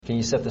Can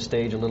you set the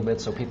stage a little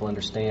bit so people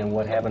understand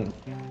what happened?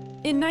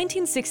 In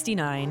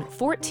 1969,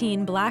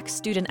 14 black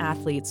student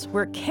athletes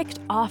were kicked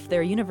off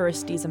their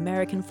university's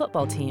American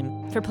football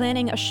team for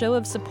planning a show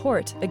of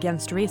support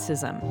against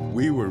racism.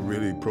 We were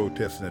really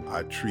protesting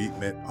our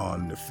treatment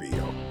on the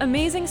field.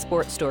 Amazing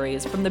Sports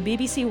Stories from the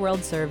BBC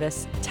World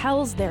Service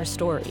tells their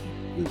story.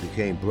 We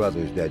became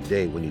brothers that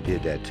day when you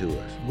did that to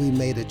us. We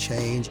made a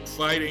change.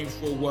 Fighting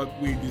for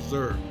what we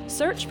deserve.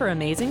 Search for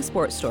Amazing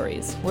Sports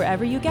Stories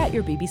wherever you get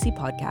your BBC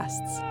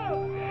podcasts.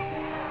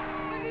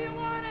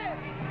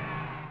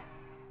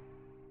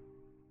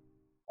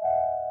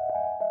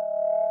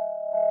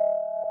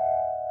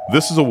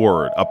 This is A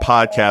Word, a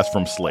podcast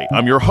from Slate.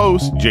 I'm your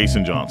host,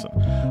 Jason Johnson.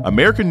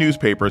 American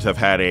newspapers have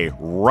had a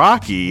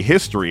rocky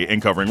history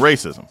in covering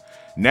racism.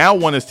 Now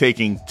one is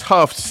taking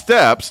tough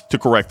steps to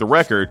correct the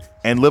record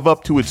and live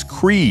up to its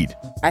creed.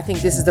 I think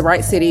this is the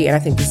right city, and I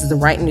think this is the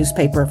right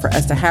newspaper for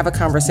us to have a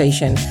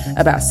conversation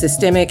about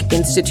systemic,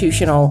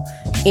 institutional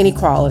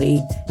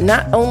inequality,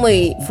 not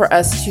only for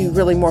us to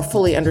really more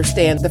fully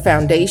understand the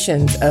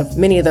foundations of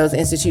many of those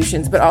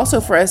institutions, but also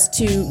for us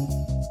to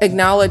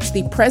acknowledge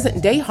the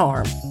present day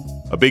harm.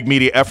 A big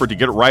media effort to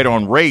get it right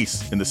on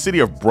race in the city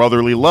of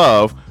brotherly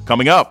love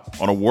coming up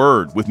on A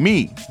Word with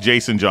me,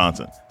 Jason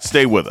Johnson.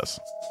 Stay with us.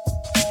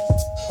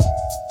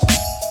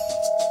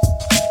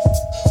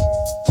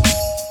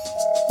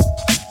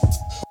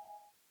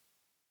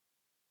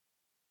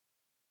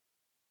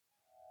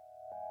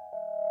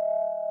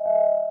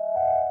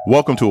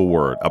 Welcome to A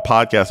Word, a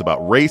podcast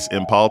about race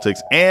in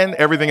politics and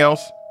everything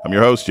else. I'm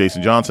your host,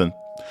 Jason Johnson.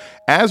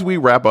 As we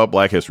wrap up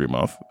Black History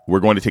Month, we're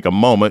going to take a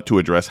moment to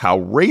address how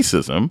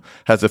racism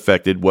has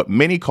affected what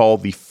many call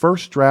the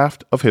first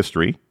draft of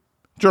history,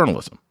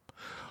 journalism.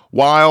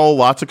 While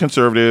lots of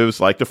conservatives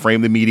like to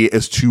frame the media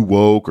as too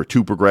woke or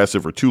too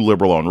progressive or too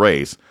liberal on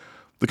race,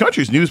 the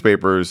country's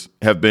newspapers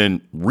have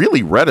been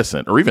really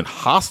reticent or even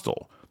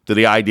hostile to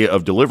the idea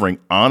of delivering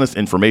honest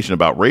information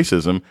about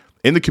racism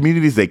in the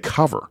communities they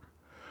cover.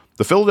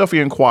 The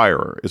Philadelphia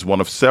Inquirer is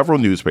one of several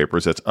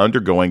newspapers that's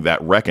undergoing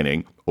that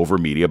reckoning over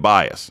media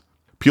bias.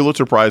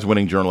 Pulitzer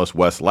Prize-winning journalist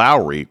Wes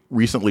Lowery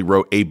recently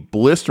wrote a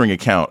blistering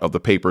account of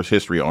the paper's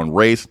history on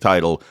race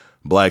titled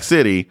Black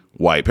City,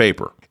 White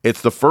Paper.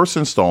 It's the first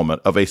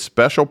installment of a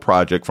special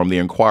project from the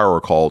Inquirer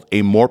called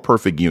A More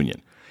Perfect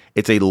Union.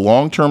 It's a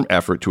long-term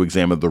effort to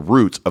examine the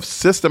roots of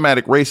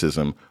systematic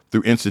racism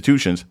through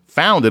institutions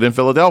founded in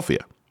Philadelphia.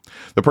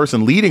 The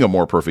person leading A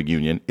More Perfect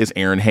Union is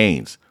Erin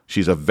Haynes.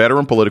 She's a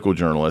veteran political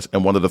journalist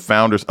and one of the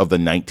founders of The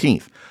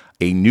 19th,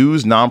 a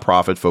news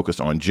nonprofit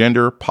focused on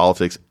gender,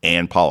 politics,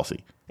 and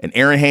policy. And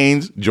Erin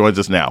Haynes joins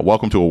us now.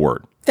 Welcome to A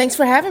Word. Thanks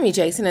for having me,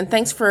 Jason, and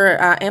thanks for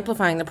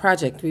amplifying the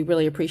project. We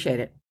really appreciate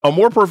it. A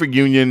More Perfect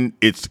Union,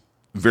 it's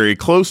very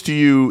close to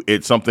you.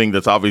 It's something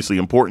that's obviously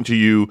important to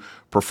you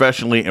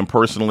professionally and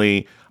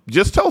personally.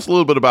 Just tell us a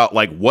little bit about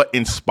what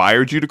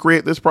inspired you to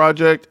create this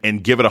project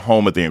and give it a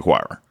home at the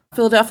Inquirer.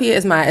 Philadelphia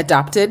is my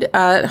adopted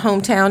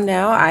hometown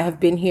now. I have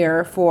been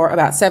here for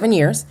about 7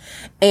 years,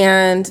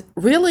 and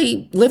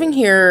really living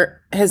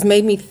here has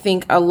made me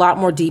think a lot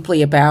more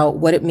deeply about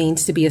what it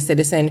means to be a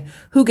citizen,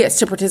 who gets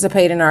to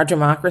participate in our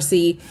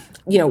democracy,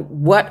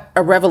 what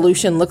a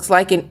revolution looks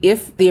like, and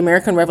if the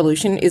American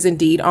Revolution is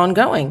indeed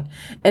ongoing.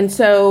 And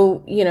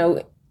so,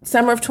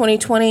 summer of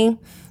 2020,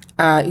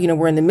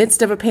 we're in the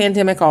midst of a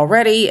pandemic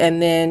already,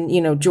 and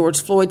then,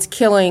 George Floyd's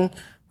killing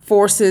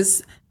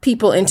forces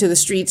people into the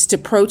streets to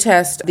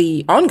protest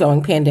the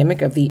ongoing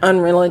pandemic of the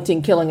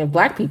unrelenting killing of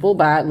Black people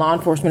by law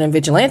enforcement and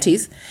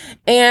vigilantes.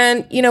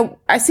 And,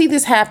 I see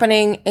this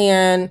happening.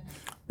 And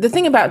the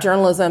thing about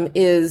journalism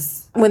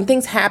is when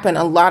things happen,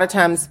 a lot of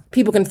times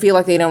people can feel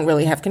like they don't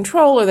really have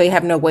control or they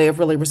have no way of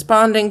really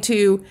responding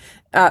to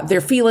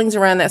their feelings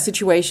around that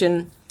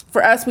situation.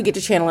 For us, we get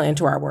to channel it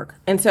into our work.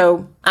 And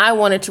so I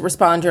wanted to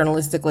respond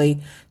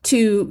journalistically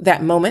to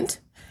that moment.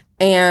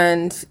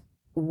 And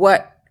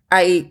what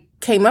I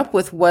came up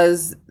with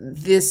was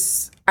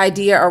this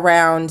idea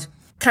around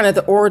kind of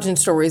the origin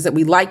stories that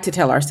we like to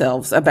tell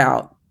ourselves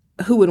about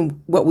who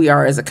and what we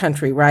are as a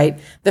country, right?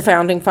 The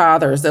founding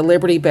fathers, the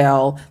Liberty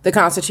Bell, the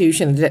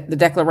Constitution, the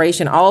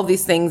Declaration, all of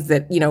these things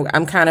that,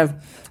 I'm kind of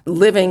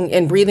living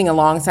and breathing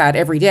alongside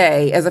every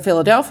day as a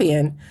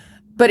Philadelphian.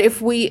 But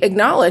if we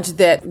acknowledge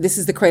that this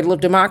is the cradle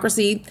of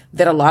democracy,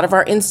 that a lot of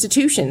our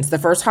institutions, the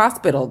first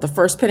hospital, the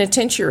first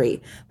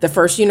penitentiary, the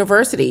first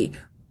university,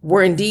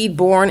 were indeed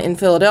born in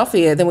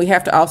Philadelphia, then we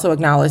have to also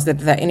acknowledge that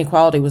that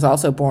inequality was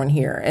also born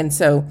here. And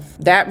so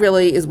that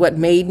really is what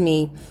made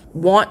me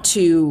want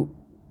to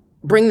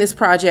bring this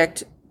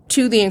project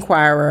to the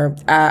Inquirer.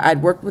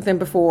 I'd worked with them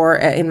before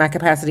in my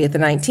capacity at the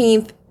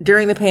 19th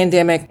during the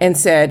pandemic and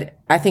said,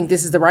 I think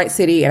this is the right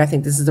city and I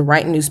think this is the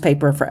right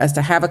newspaper for us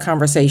to have a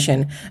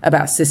conversation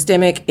about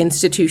systemic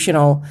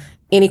institutional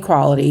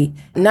inequality,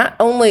 not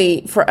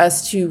only for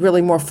us to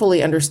really more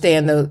fully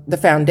understand the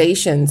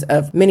foundations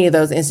of many of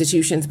those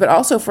institutions, but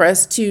also for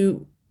us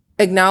to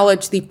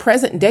acknowledge the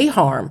present day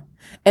harm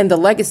and the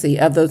legacy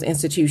of those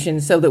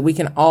institutions so that we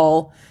can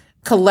all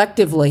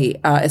collectively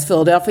as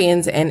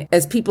Philadelphians and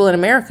as people in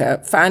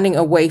America finding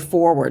a way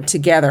forward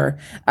together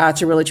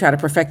to really try to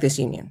perfect this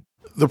union.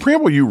 The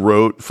preamble you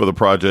wrote for the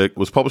project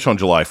was published on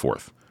July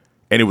 4th,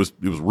 and it was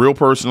real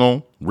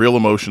personal, real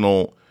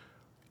emotional.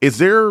 Is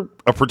there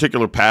a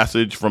particular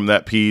passage from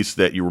that piece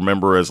that you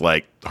remember as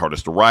like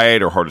hardest to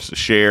write or hardest to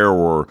share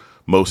or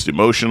most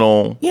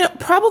emotional?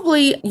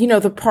 Probably,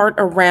 the part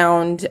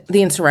around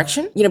the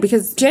insurrection,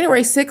 because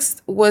January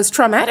 6th was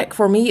traumatic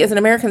for me as an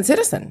American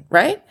citizen,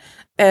 right?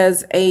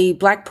 As a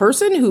Black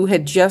person who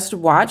had just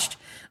watched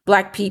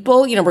Black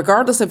people,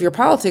 regardless of your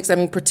politics,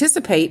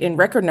 participate in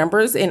record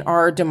numbers in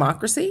our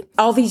democracy.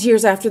 All these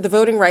years after the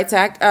Voting Rights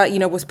Act,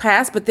 was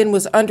passed, but then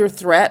was under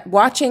threat,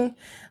 watching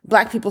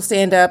Black people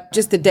stand up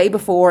just the day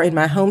before in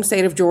my home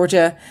state of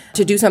Georgia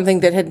to do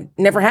something that had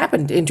never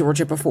happened in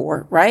Georgia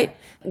before, right?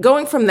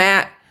 Going from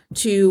that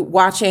to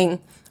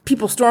watching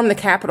people storm the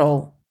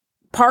Capitol,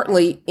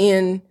 partly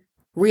in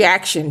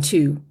reaction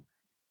to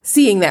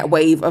seeing that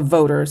wave of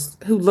voters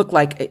who look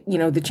like,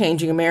 the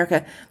changing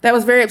America, that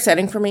was very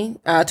upsetting for me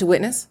to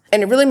witness.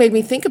 And it really made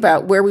me think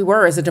about where we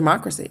were as a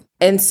democracy.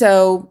 And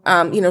so,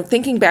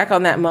 thinking back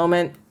on that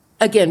moment,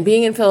 again,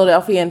 being in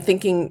Philadelphia and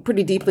thinking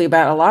pretty deeply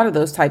about a lot of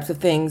those types of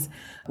things,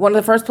 one of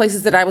the first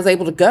places that I was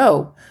able to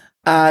go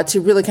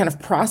to really kind of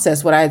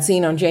process what I had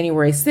seen on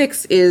January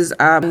 6th is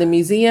the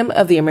Museum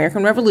of the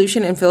American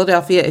Revolution in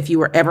Philadelphia. If you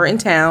were ever in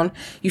town,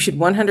 you should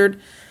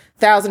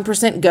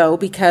 1,000% go,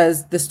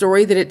 because the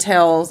story that it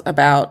tells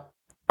about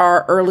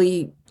our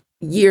early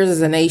years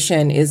as a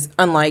nation is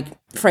unlike,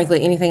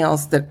 frankly, anything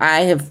else that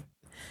I have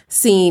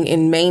seen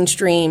in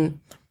mainstream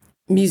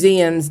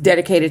museums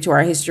dedicated to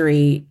our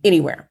history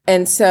anywhere.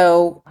 And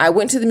so I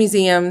went to the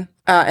museum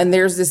and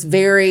there's this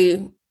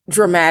very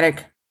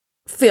dramatic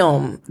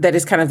film that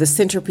is kind of the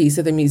centerpiece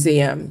of the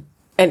museum.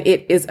 And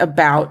it is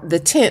about the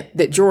tent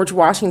that George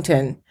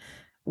Washington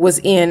was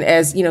in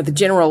as, the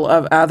general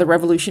of the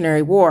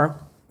Revolutionary War.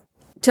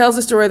 Tells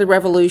the story of the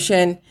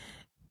revolution,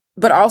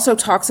 but also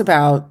talks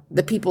about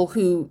the people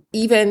who,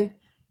 even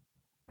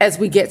as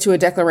we get to a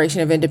Declaration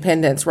of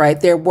Independence, right,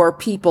 there were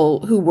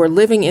people who were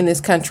living in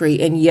this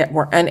country and yet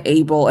were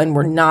unable and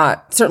were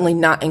certainly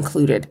not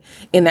included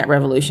in that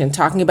revolution.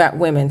 Talking about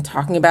women,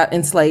 talking about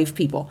enslaved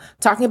people,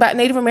 talking about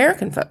Native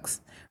American folks,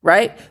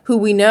 right, who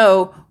we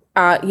know,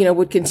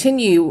 would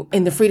continue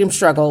in the freedom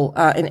struggle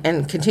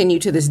and continue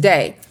to this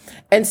day.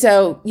 And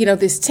so,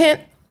 this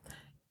tent,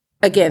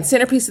 again,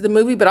 centerpiece of the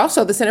movie, but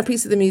also the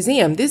centerpiece of the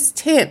museum. This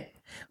tent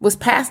was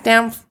passed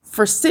down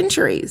for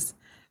centuries,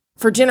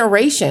 for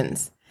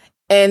generations.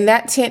 And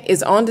that tent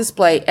is on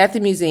display at the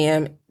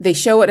museum. They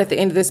show it at the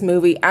end of this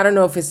movie. I don't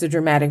know if it's the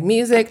dramatic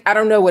music. I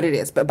don't know what it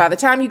is. But by the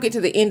time you get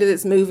to the end of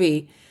this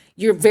movie,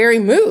 you're very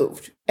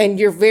moved. And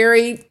you're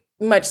very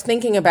much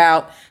thinking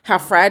about how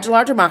fragile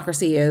our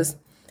democracy is,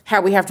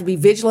 how we have to be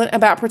vigilant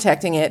about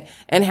protecting it,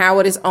 and how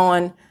it is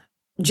on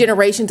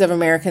generations of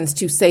Americans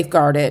to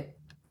safeguard it,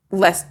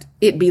 lest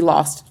it be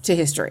lost to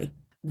history.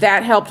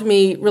 That helped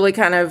me really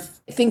kind of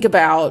think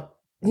about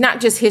not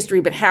just history,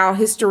 but how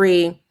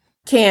history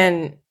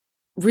can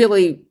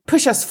really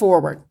push us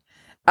forward.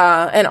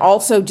 And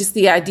also just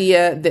the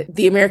idea that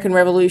the American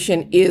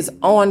Revolution is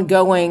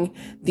ongoing.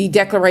 The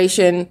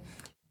Declaration,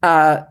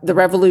 the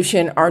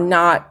Revolution are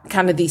not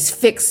kind of these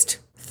fixed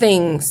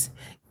things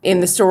in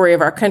the story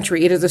of our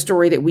country. It is a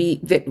story that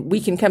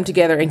we can come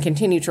together and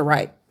continue to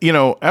write.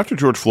 After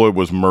George Floyd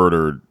was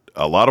murdered,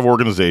 a lot of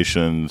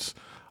organizations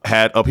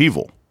had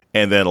upheaval.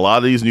 And then a lot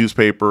of these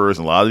newspapers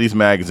and a lot of these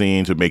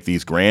magazines would make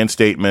these grand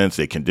statements.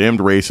 They condemned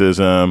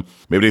racism.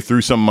 Maybe they threw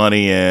some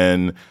money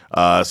in,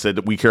 said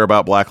that we care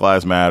about Black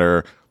Lives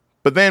Matter.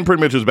 But then pretty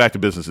much it was back to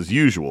business as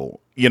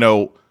usual.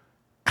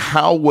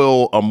 How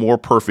will a more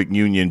perfect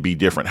union be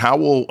different? How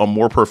will a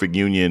more perfect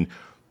union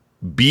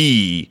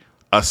be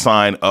a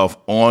sign of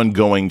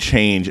ongoing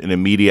change in a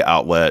media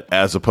outlet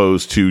as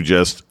opposed to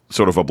just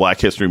sort of a Black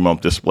History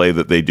Month display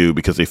that they do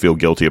because they feel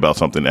guilty about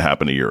something that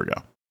happened a year ago?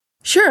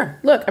 Sure.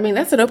 Look,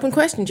 that's an open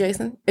question,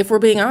 Jason, if we're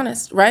being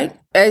honest, right?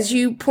 As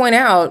you point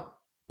out,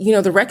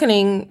 the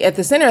reckoning at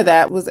the center of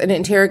that was an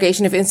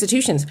interrogation of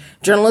institutions.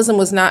 Journalism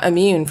was not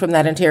immune from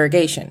that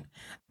interrogation.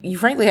 You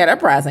frankly had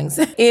uprisings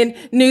in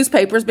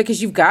newspapers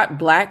because you've got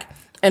Black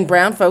and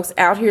brown folks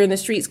out here in the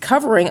streets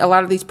covering a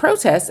lot of these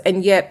protests,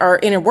 and yet are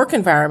in a work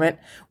environment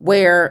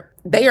where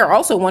they are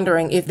also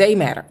wondering if they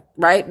matter,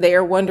 right? They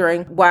are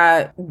wondering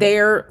why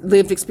their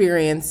lived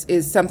experience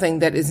is something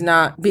that is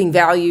not being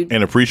valued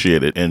and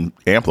appreciated and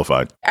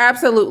amplified.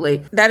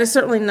 Absolutely. That is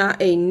certainly not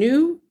a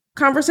new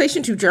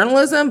conversation to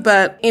journalism,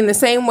 but in the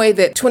same way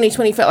that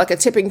 2020 felt like a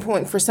tipping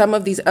point for some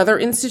of these other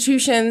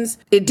institutions,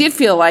 it did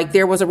feel like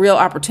there was a real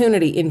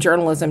opportunity in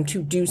journalism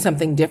to do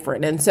something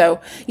different. And so,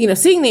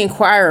 seeing the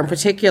Inquirer in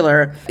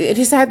particular, it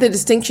just had the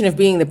distinction of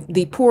being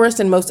the poorest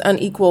and most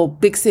unequal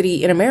big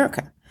city in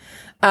America.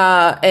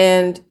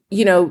 And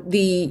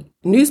the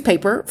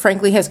newspaper,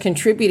 frankly, has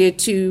contributed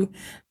to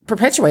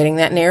perpetuating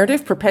that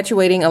narrative,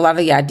 perpetuating a lot of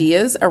the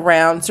ideas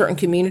around certain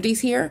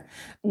communities here.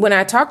 When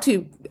I talk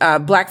to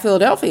Black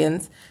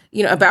Philadelphians,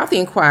 about the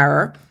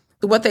Inquirer,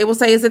 what they will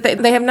say is that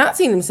they have not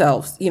seen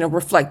themselves,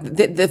 reflect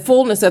the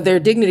fullness of their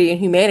dignity and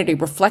humanity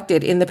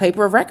reflected in the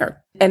paper of record.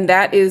 And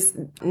that is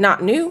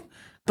not new.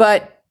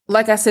 But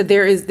like I said,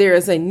 there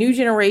is a new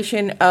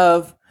generation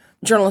of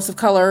journalists of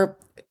color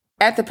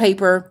at the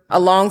paper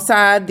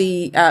alongside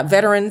the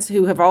veterans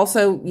who have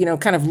also,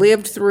 kind of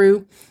lived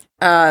through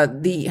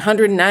the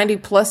 190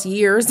 plus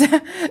years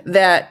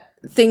that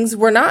things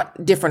were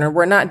not different, or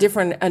were not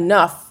different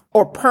enough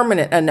or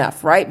permanent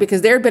enough, right?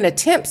 Because there have been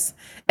attempts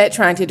at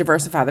trying to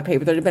diversify the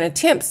paper. There have been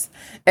attempts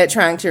at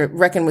trying to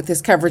reckon with this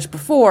coverage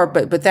before,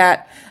 but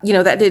that,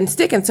 that didn't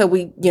stick. And so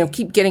we,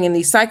 keep getting in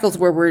these cycles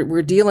where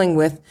we're dealing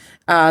with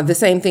the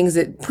same things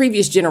that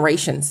previous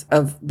generations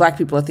of Black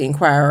people at the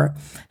Inquirer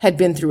had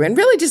been through, and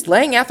really just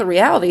laying out the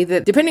reality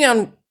that depending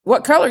on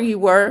what color you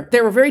were,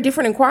 there were very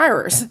different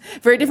inquirers,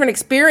 very different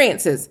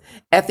experiences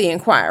at the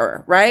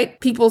Inquirer, right?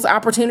 People's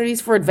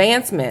opportunities for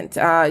advancement,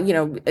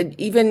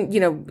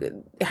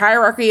 even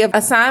hierarchy of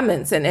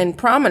assignments and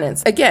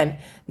prominence. Again,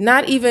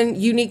 not even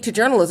unique to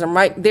journalism,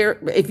 right?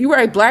 If you were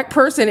a Black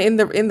person in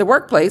the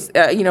workplace,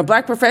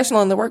 Black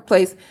professional in the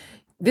workplace,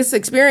 this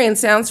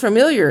experience sounds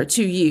familiar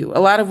to you. A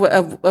lot of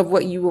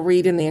what you will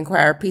read in the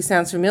Inquirer piece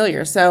sounds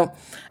familiar. So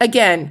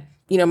again,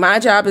 my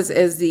job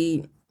as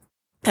the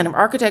kind of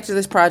architect of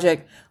this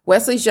project,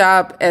 Wesley's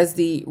job as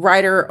the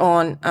writer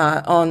on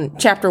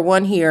chapter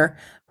 1 here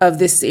of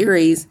this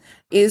series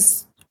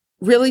is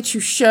really to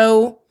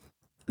show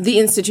the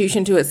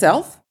institution to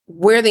itself,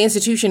 where the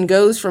institution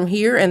goes from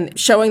here, and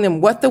showing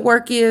them what the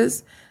work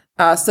is,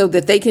 so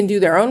that they can do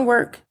their own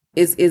work.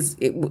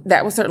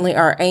 That was certainly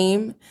our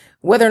aim.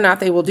 Whether or not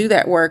they will do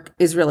that work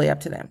is really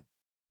up to them.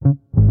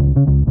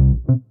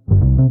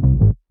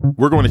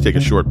 We're going to take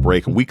a short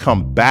break. When we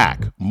come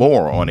back,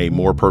 more on A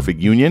More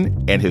Perfect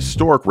Union and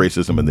historic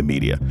racism in the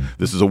media.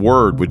 This is A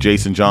Word with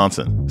Jason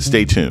Johnson.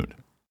 Stay tuned.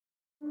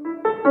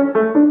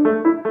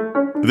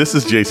 This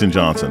is Jason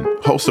Johnson,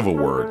 host of A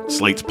Word,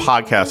 Slate's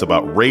podcast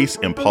about race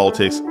and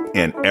politics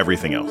and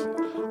everything else.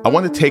 I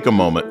want to take a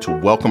moment to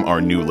welcome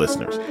our new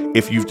listeners.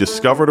 If you've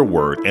discovered A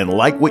Word and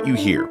like what you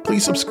hear,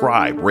 please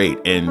subscribe, rate,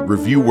 and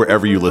review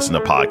wherever you listen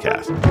to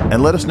podcasts.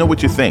 And let us know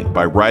what you think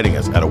by writing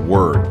us at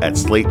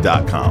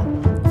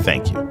aword@slate.com.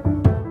 Thank you.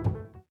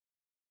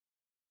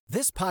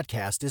 This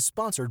podcast is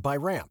sponsored by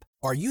Ramp.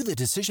 Are you the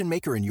decision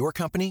maker in your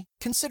company?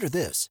 Consider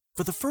this.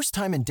 For the first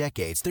time in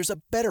decades, there's a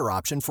better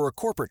option for a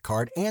corporate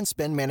card and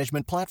spend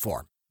management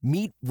platform.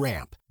 Meet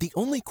Ramp, the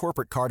only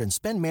corporate card and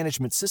spend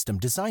management system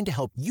designed to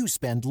help you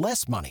spend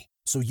less money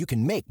so you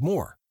can make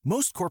more.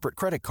 Most corporate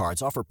credit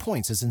cards offer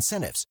points as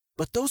incentives,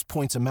 but those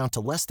points amount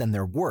to less than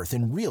their worth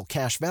in real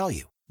cash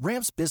value.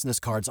 Ramp's business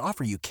cards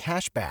offer you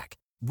cash back,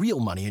 real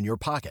money in your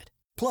pocket.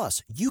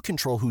 Plus, you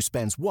control who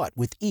spends what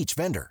with each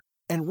vendor.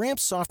 And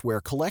Ramp's software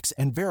collects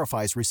and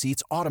verifies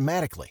receipts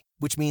automatically,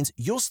 which means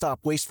you'll stop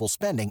wasteful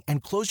spending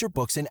and close your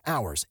books in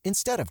hours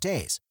instead of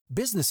days.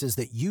 Businesses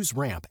that use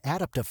Ramp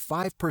add up to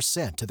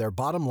 5% to their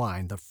bottom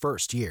line the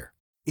first year.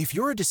 If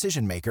you're a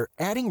decision maker,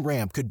 adding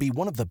Ramp could be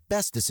one of the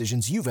best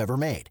decisions you've ever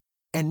made.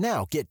 And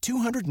now get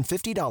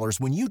 $250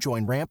 when you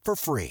join Ramp for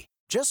free.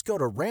 Just go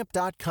to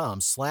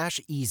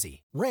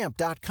ramp.com/easy.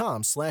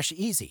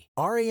 Ramp.com/easy.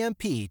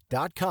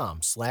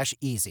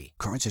 RAMP.com/easy.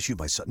 Cards issued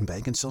by Sutton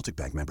Bank and Celtic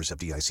Bank, members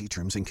FDIC.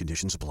 Terms and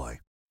conditions apply.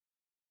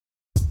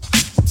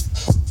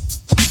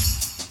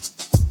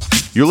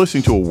 You're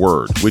listening to A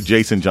Word with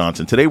Jason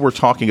Johnson. Today we're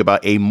talking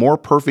about A More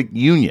Perfect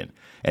Union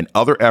and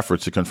other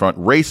efforts to confront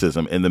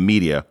racism in the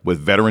media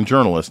with veteran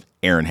journalist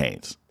Aaron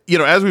Haynes.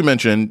 As we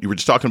mentioned, you were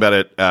just talking about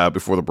it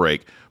before the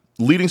break.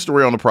 Leading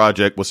story on the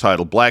project was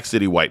titled Black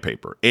City White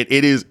Paper. It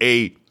is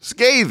a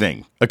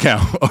scathing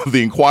account of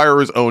the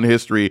Inquirer's own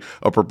history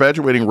of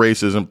perpetuating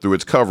racism through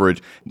its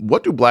coverage.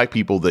 What do Black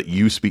people that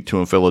you speak to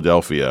in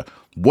Philadelphia,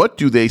 what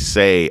do they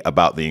say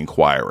about the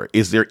Inquirer?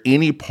 Is there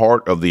any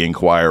part of the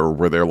Inquirer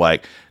where they're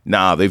like,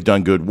 nah, they've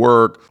done good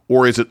work?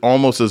 Or is it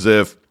almost as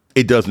if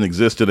it doesn't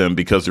exist to them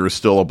because there is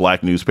still a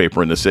Black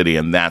newspaper in the city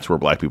and that's where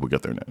Black people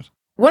get their news?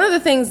 One of the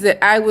things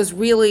that I was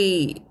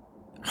really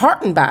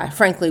heartened by,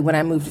 frankly, when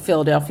I moved to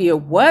Philadelphia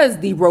was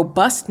the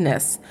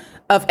robustness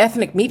of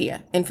ethnic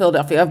media in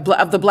Philadelphia,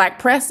 of the Black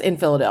press in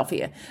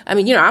Philadelphia. I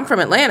mean, I'm from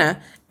Atlanta,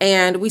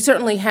 and we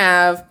certainly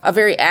have a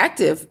very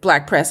active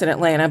Black press in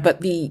Atlanta, but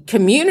the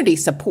community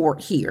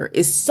support here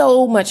is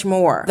so much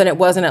more than it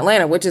was in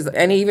Atlanta, which is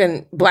an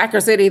even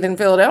Blacker city than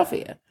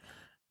Philadelphia.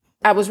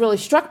 I was really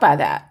struck by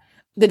that.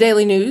 The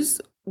Daily News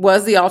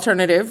was the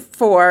alternative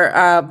for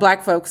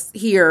Black folks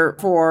here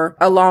for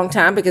a long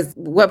time, because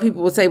what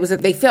people would say was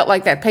that they felt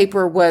like that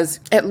paper was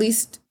at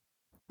least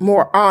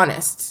more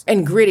honest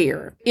and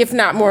grittier, if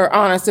not more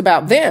honest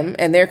about them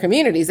and their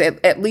communities,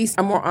 at least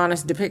a more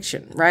honest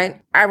depiction,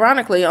 right?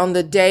 Ironically, on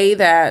the day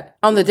that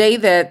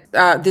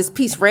this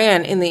piece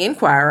ran in the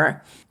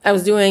Inquirer, I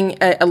was doing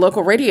a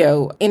local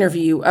radio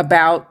interview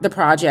about the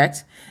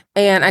project.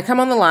 And I come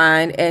on the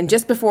line, and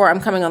just before I'm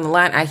coming on the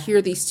line, I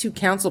hear these two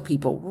council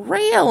people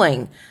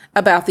railing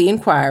about the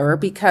Inquirer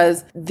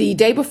because the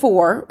day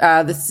before,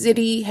 the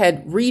city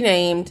had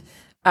renamed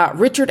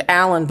Richard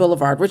Allen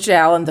Boulevard. Richard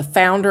Allen, the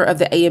founder of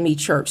the AME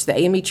Church. The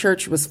AME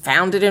Church was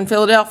founded in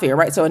Philadelphia,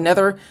 right? So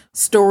another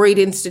storied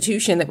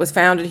institution that was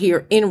founded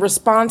here in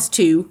response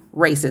to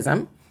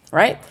racism,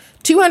 right?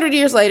 200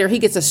 years later, he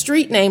gets a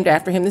street named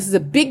after him. This is a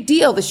big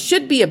deal. This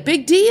should be a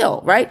big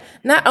deal, right?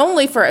 Not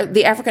only for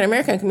the African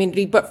American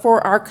community, but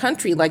for our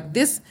country. Like,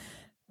 this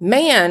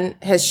man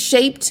has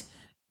shaped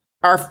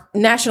our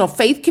national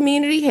faith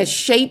community, has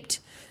shaped,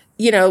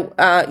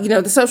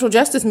 the social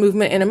justice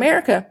movement in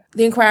America.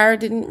 The Inquirer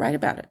didn't write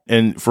about it.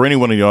 And for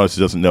anyone in the audience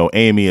who doesn't know,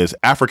 AME is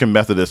African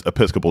Methodist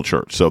Episcopal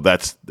Church. So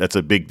that's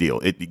a big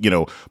deal.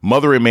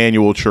 Mother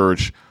Emanuel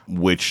Church,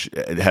 which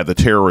had the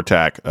terror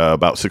attack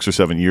about 6 or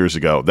 7 years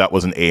ago, that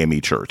was an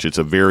AME church. It's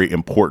a very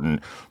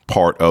important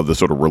part of the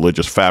sort of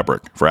religious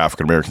fabric for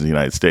African Americans in the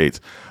United States.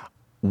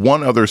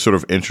 One other sort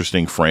of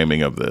interesting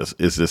framing of this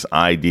is this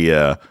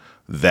idea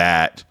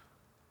that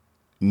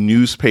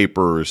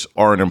newspapers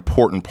are an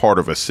important part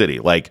of a city.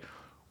 Like,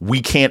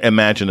 we can't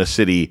imagine a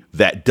city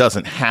that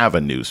doesn't have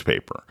a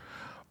newspaper.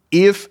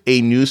 If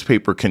a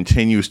newspaper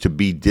continues to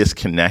be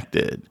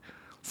disconnected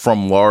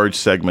from large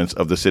segments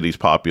of the city's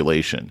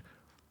population,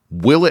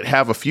 will it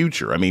have a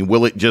future? I mean,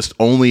 will it just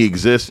only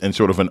exist in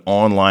sort of an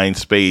online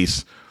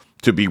space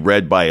to be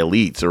read by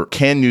elites? Or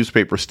can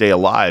newspapers stay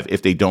alive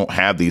if they don't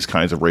have these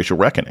kinds of racial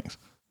reckonings?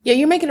 Yeah,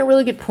 you're making a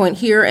really good point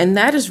here, and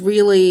that is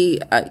really,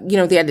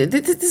 the idea.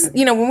 This,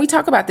 when we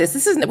talk about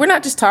this, we're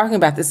not just talking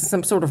about this as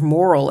some sort of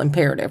moral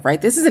imperative, right?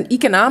 This is an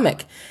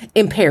economic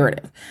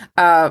imperative.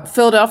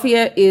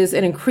 Philadelphia is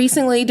an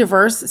increasingly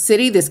diverse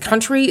city. This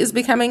country is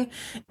becoming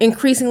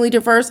increasingly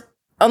diverse.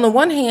 On the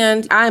one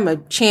hand, I'm a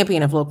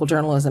champion of local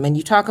journalism, and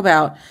you talk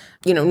about,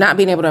 not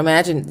being able to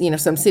imagine,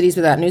 some cities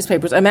without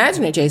newspapers.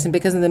 Imagine it, Jason,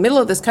 because in the middle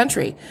of this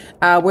country,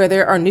 where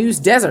there are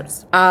news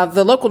deserts,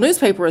 the local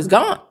newspaper is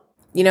gone.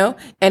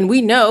 And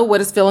we know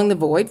what is filling the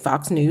void: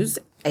 Fox News,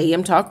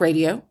 AM talk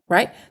radio,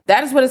 right?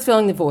 That is what is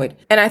filling the void.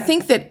 And I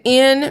think that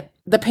in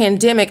the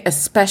pandemic,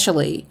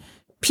 especially,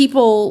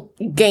 people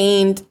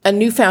gained a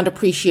newfound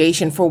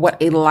appreciation for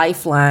what a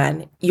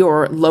lifeline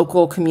your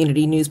local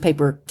community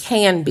newspaper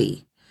can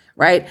be,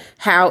 right?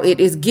 How it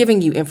is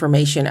giving you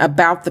information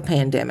about the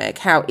pandemic,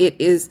 how it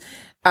is,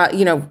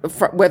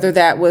 whether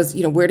that was,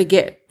 where to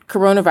get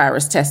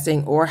coronavirus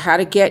testing or how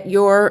to get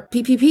your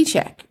PPP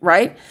check,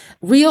 right?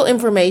 Real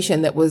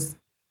information that was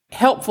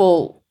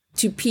helpful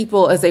to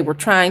people as they were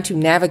trying to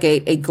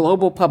navigate a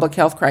global public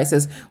health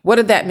crisis. What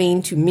did that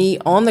mean to me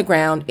on the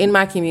ground in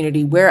my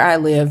community where I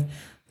live?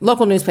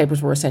 Local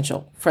newspapers were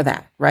essential for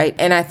that, right?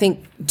 And I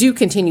think do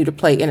continue to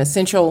play an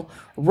essential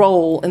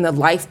role in the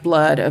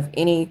lifeblood of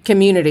any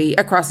community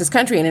across this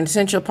country, and an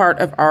essential part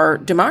of our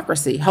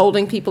democracy,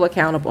 holding people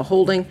accountable,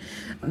 holding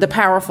the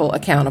powerful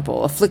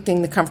accountable,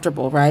 afflicting the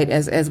comfortable, right?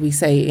 As we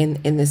say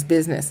in this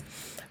business.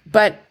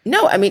 But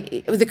no, I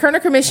mean, the Kerner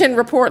Commission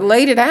report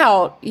laid it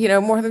out,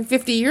 more than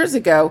 50 years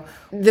ago,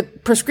 the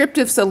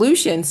prescriptive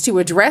solutions to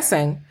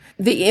addressing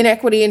the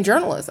inequity in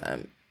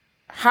journalism.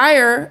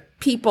 Hire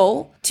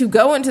people to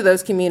go into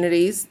those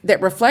communities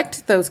that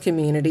reflect those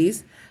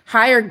communities,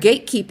 hire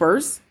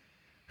gatekeepers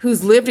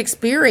whose lived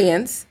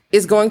experience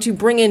is going to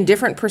bring in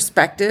different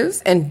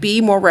perspectives and be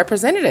more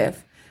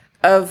representative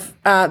of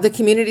the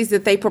communities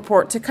that they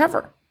purport to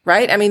cover,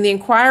 right? I mean, the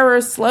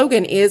Inquirer's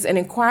slogan is an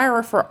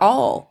Inquirer for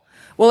all.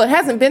 Well, it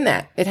hasn't been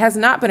that. It has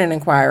not been an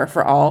Inquirer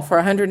for all for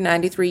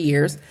 193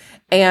 years.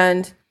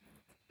 And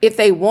if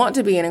they want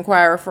to be an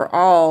Inquirer for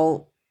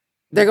all,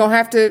 they're going to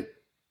have to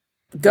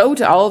go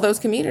to all of those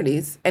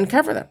communities and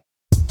cover them.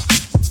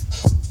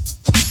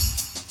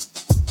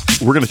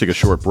 We're going to take a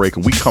short break,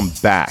 and we come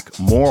back.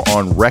 More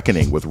on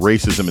reckoning with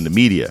racism in the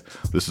media.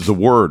 This is A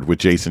Word with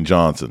Jason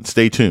Johnson.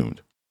 Stay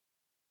tuned.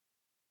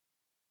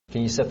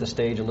 Can you set the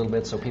stage a little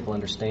bit so people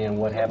understand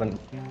what happened?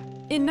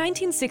 In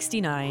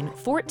 1969,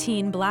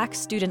 14 black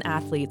student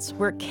athletes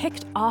were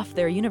kicked off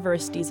their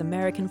university's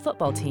American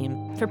football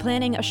team for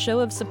planning a show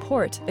of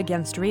support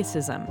against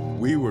racism.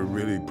 We were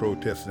really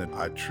protesting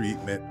our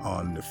treatment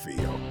on the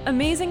field.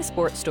 Amazing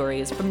Sports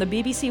Stories from the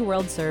BBC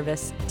World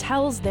Service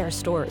tells their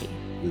story.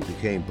 We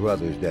became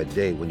brothers that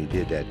day when you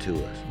did that to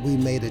us. We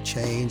made a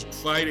change.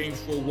 Fighting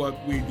for what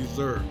we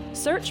deserve.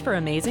 Search for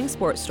Amazing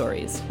Sports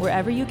Stories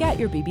wherever you get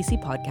your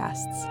BBC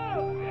podcasts.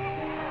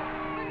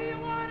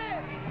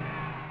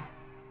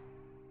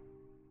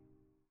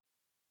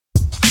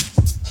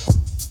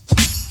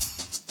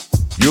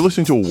 You're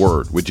listening to A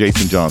Word with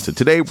Jason Johnson.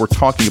 Today, we're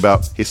talking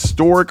about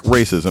historic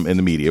racism in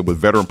the media with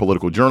veteran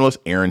political journalist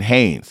Erin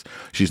Haynes.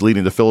 She's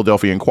leading the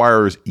Philadelphia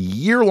Inquirer's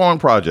year-long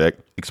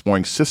project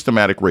exploring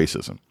systematic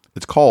racism.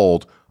 It's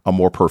called A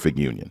More Perfect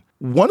Union.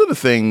 One of the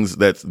things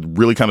that's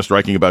really kind of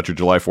striking about your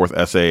July 4th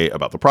essay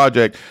about the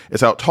project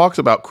is how it talks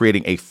about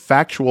creating a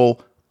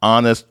factual,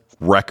 honest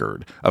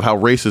record of how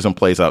racism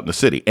plays out in the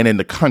city and in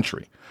the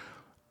country.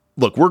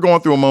 Look, we're going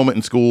through a moment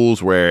in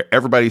schools where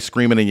everybody's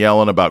screaming and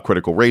yelling about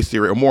critical race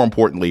theory, or more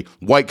importantly,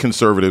 white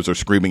conservatives are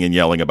screaming and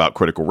yelling about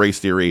critical race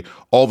theory,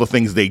 all the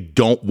things they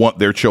don't want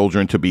their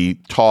children to be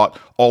taught,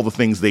 all the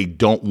things they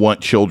don't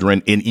want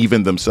children and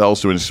even themselves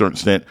to a certain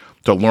extent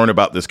to learn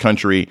about this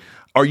country.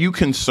 Are you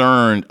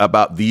concerned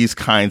about these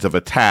kinds of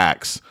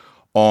attacks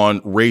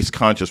on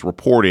race-conscious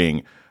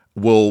reporting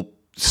will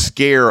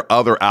scare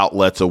other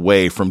outlets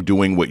away from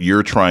doing what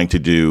you're trying to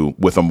do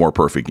with A More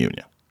Perfect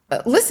Union?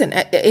 Listen,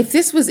 if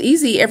this was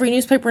easy, every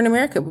newspaper in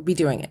America would be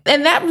doing it.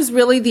 And that was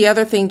really the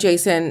other thing,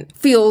 Jason,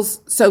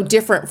 feels so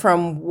different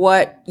from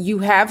what you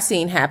have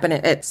seen happen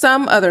at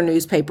some other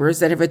newspapers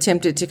that have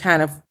attempted to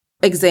kind of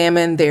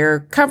examine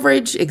their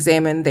coverage,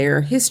 examine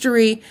their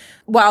history.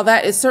 While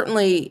that is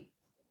certainly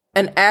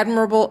an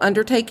admirable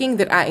undertaking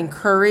that I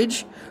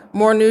encourage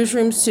more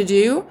newsrooms to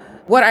do,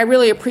 what I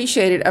really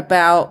appreciated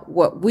about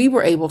what we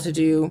were able to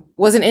do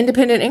was an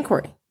independent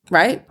inquiry.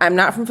 Right? I'm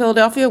not from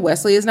Philadelphia.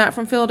 Wesley is not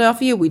from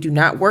Philadelphia. We do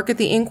not work at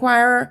the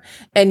Inquirer.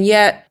 And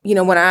yet,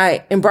 when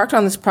I embarked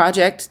on this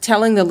project,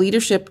 telling the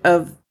leadership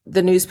of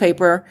the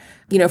newspaper,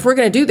 if we're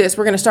going to do this,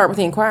 we're going to start with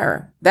the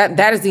Inquirer.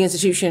 That is the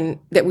institution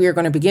that we are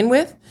going to begin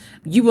with.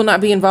 You will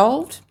not be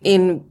involved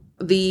in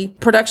the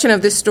production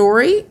of this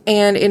story.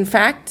 And in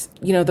fact,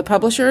 the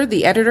publisher,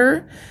 the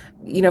editor,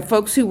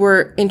 folks who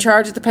were in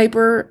charge of the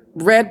paper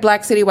read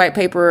Black City White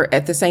Paper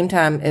at the same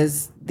time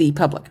as the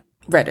public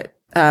read it.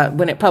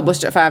 When it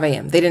published at 5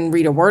 a.m. They didn't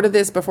read a word of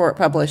this before it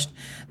published.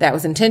 That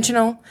was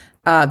intentional.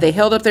 They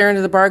held up their end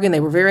of the bargain. They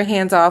were very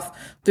hands-off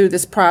through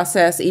this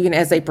process. Even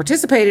as they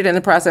participated in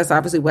the process,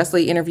 obviously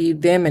Wesley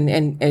interviewed them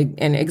and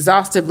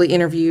exhaustively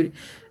interviewed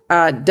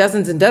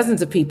dozens and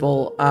dozens of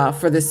people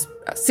for this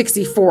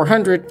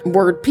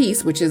 6,400-word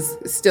piece, which is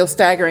still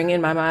staggering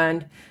in my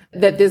mind,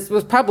 that this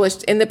was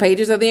published in the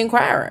pages of the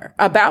Inquirer,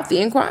 about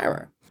the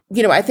Inquirer.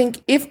 I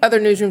think if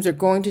other newsrooms are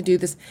going to do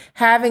this,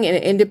 having an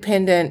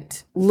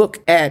independent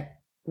look at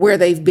where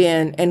they've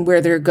been and where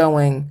they're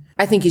going,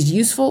 I think is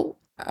useful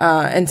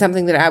and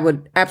something that I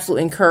would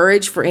absolutely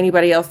encourage for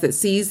anybody else that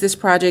sees this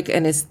project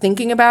and is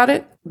thinking about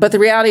it. But the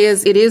reality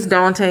is it is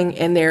daunting,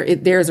 and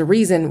there's a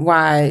reason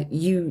why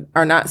you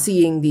are not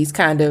seeing these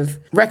kind of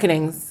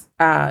reckonings.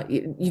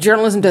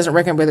 Journalism doesn't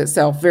reckon with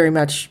itself very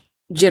much,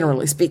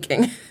 generally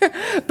speaking,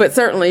 but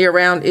certainly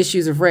around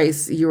issues of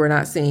race, you are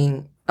not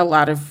seeing a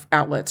lot of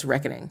outlets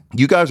reckoning.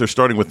 You guys are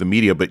starting with the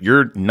media, but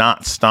you're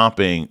not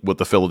stopping with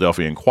the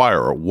Philadelphia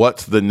Inquirer.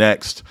 What's the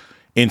next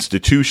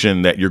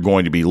institution that you're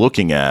going to be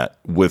looking at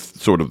with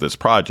sort of this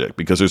project?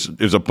 Because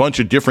there's a bunch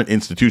of different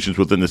institutions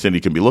within the city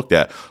can be looked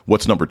at.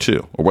 What's number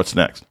 2 or what's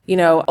next?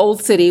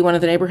 Old City, one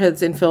of the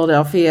neighborhoods in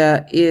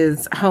Philadelphia,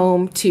 is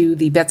home to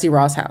the Betsy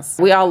Ross House.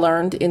 We all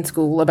learned in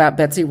school about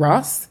Betsy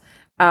Ross.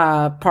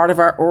 Part of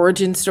our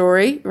origin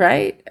story,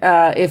 right?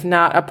 If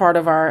not a part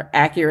of our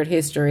accurate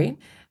history.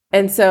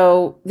 And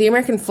so the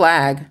American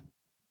flag,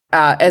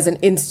 as an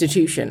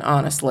institution,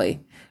 honestly,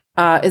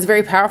 is a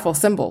very powerful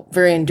symbol,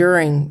 very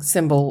enduring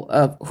symbol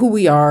of who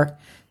we are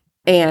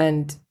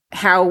and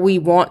how we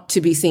want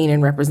to be seen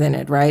and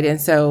represented, right?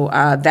 And so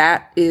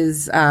that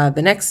is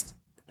the next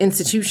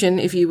institution,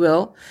 if you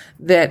will,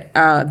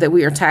 that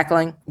we are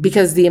tackling,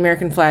 because the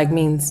American flag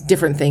means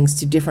different things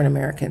to different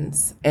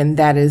Americans. And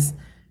that is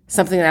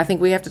something that I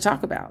think we have to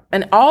talk about.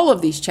 And all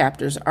of these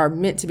chapters are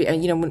meant to be,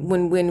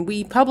 when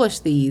we publish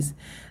these,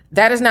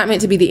 that is not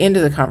meant to be the end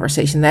of the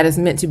conversation. That is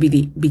meant to be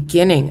the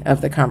beginning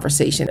of the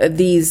conversation.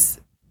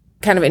 These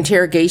kind of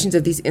interrogations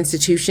of these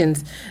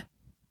institutions,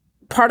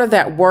 part of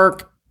that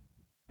work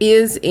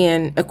is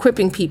in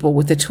equipping people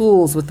with the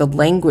tools, with the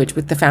language,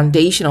 with the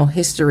foundational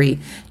history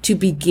to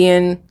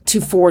begin to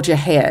forge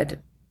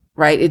ahead,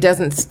 right? It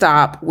doesn't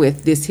stop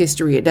with this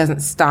history. It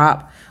doesn't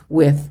stop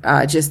with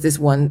just this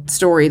one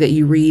story that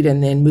you read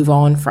and then move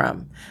on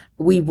from.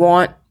 We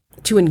want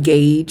to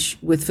engage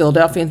with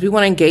Philadelphians. We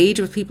want to engage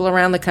with people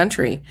around the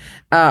country,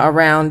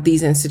 around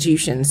these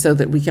institutions, so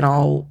that we can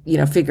all,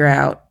 figure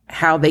out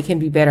how they can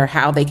be better,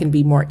 how they can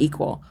be more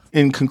equal.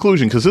 In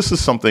conclusion, because this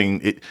is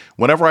something,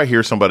 whenever I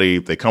hear somebody,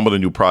 they come with a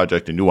new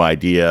project, a new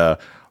idea,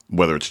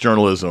 whether it's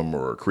journalism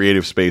or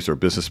creative space or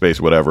business space,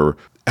 whatever,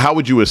 how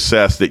would you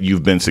assess that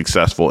you've been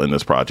successful in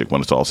this project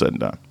when it's all said and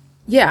done?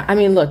 Yeah,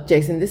 look,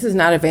 Jason, this is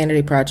not a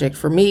vanity project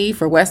for me,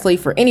 for Wesley,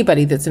 for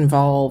anybody that's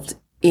involved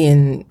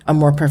in A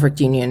More Perfect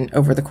Union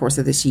over the course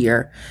of this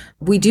year.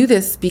 We do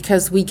this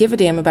because we give a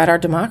damn about our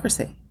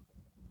democracy.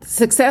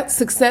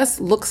 Success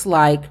looks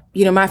like,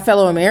 my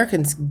fellow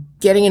Americans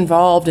getting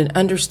involved and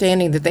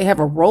understanding that they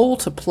have a role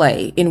to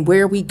play in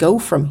where we go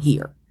from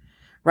here,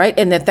 right?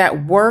 And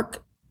that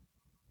work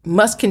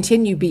must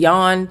continue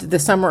beyond the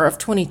summer of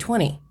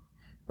 2020.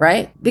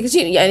 Right? Because,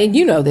 and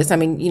you know this,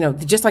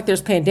 just like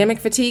there's pandemic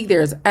fatigue,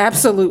 there's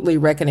absolutely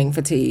reckoning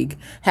fatigue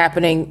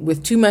happening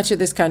with too much of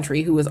this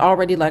country who is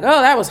already like,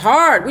 oh, that was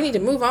hard. We need to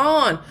move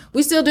on.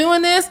 We still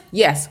doing this?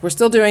 Yes, we're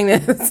still doing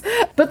this.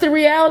 But the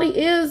reality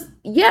is,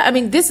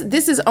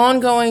 this is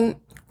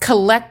ongoing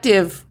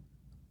collective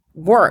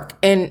work.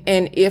 And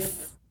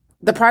if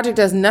the project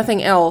does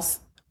nothing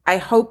else, I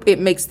hope it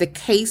makes the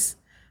case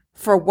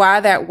for why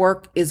that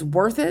work is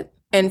worth it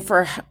and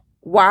for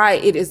why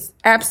it is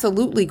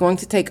absolutely going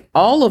to take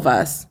all of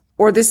us,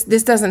 or this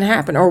doesn't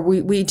happen, or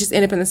we just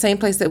end up in the same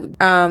place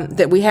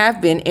that we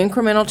have been,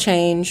 incremental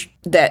change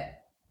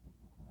that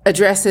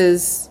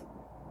addresses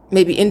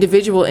maybe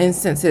individual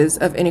instances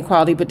of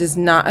inequality, but does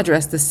not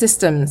address the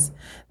systems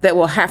that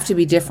will have to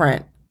be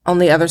different on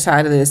the other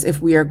side of this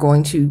if we are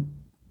going to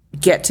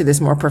get to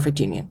this more perfect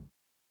union.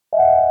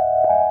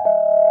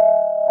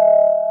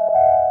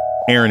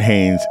 Erin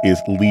Haynes is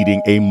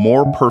leading A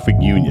More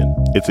Perfect Union.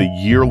 It's a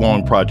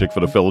year-long project for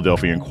the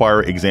Philadelphia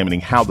Inquirer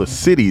examining how the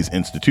city's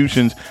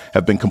institutions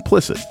have been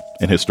complicit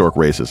in historic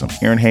racism.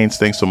 Erin Haynes,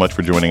 thanks so much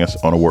for joining us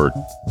on A Word.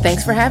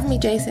 Thanks for having me,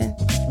 Jason.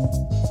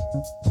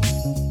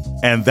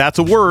 And that's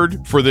A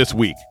Word for this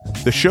week.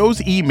 The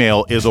show's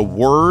email is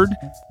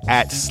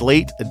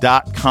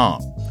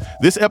aword@slate.com.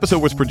 This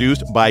episode was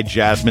produced by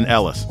Jasmine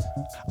Ellis.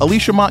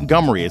 Alicia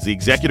Montgomery is the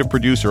executive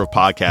producer of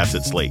podcasts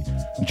at Slate.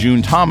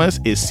 June Thomas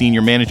is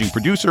senior managing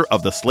producer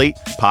of the Slate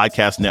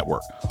Podcast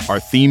Network. Our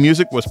theme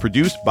music was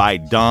produced by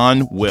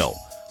Don Will.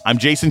 I'm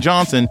Jason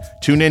Johnson.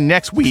 Tune in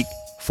next week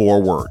for A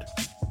Word.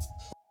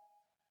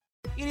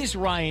 It is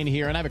Ryan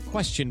here, and I have a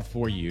question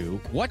for you.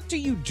 What do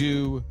you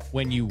do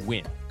when you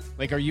win?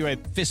 Like, are you a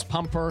fist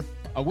pumper,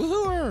 a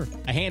woohooer,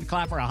 a hand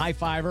clapper, a high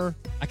fiver?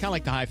 I kind of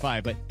like the high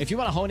five, but if you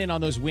want to hone in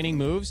on those winning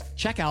moves,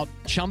 check out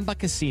Chumba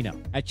Casino.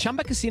 At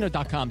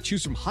ChumbaCasino.com,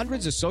 choose from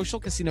hundreds of social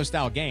casino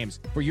style games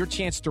for your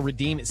chance to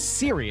redeem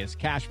serious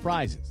cash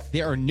prizes.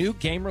 There are new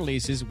game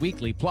releases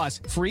weekly, plus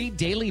free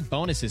daily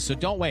bonuses. So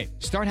don't wait.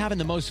 Start having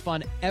the most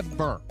fun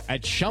ever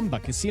at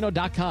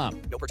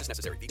ChumbaCasino.com. No purchase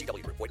necessary.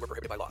 VGW Group. Void where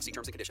prohibited by law. See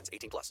terms and conditions.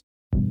 18+.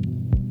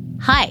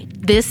 Hi,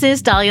 this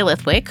is Dahlia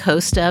Lithwick,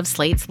 host of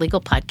Slate's legal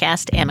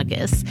podcast,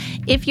 Amicus.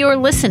 If you're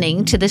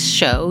listening to this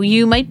show,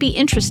 you might be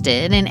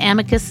interested in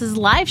Amicus's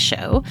live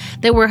show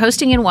that we're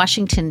hosting in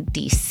Washington,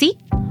 D.C.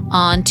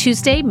 on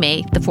Tuesday,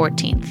 May the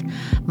 14th.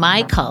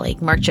 My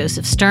colleague, Mark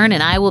Joseph Stern,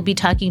 and I will be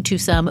talking to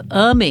some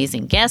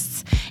amazing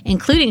guests,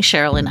 including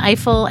Sherrilyn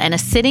Ifill and a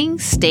sitting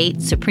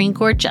state Supreme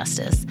Court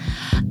justice,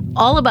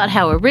 all about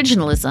how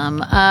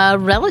originalism, a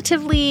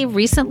relatively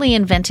recently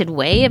invented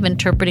way of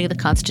interpreting the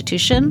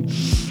Constitution,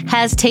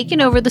 has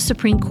taken over the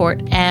Supreme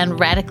Court and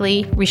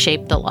radically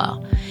reshaped the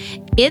law.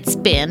 It's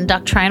been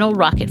doctrinal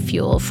rocket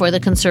fuel for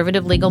the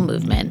conservative legal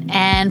movement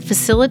and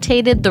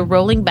facilitated the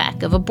rolling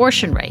back of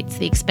abortion rights,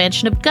 the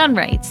expansion of gun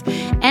rights,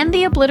 and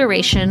the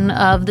obliteration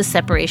of the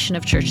separation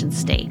of church and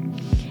state.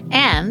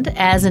 And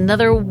as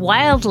another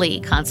wildly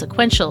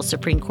consequential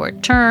Supreme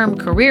Court term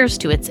careers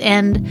to its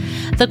end,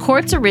 the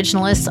court's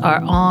originalists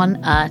are on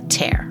a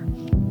tear.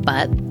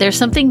 But there's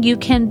something you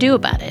can do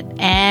about it,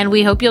 and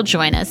we hope you'll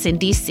join us in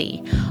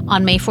D.C.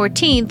 on May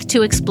 14th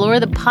to explore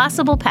the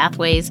possible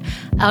pathways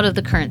out of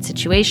the current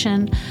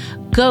situation.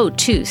 Go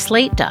to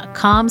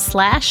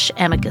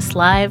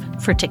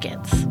slate.com/amicuslive for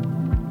tickets.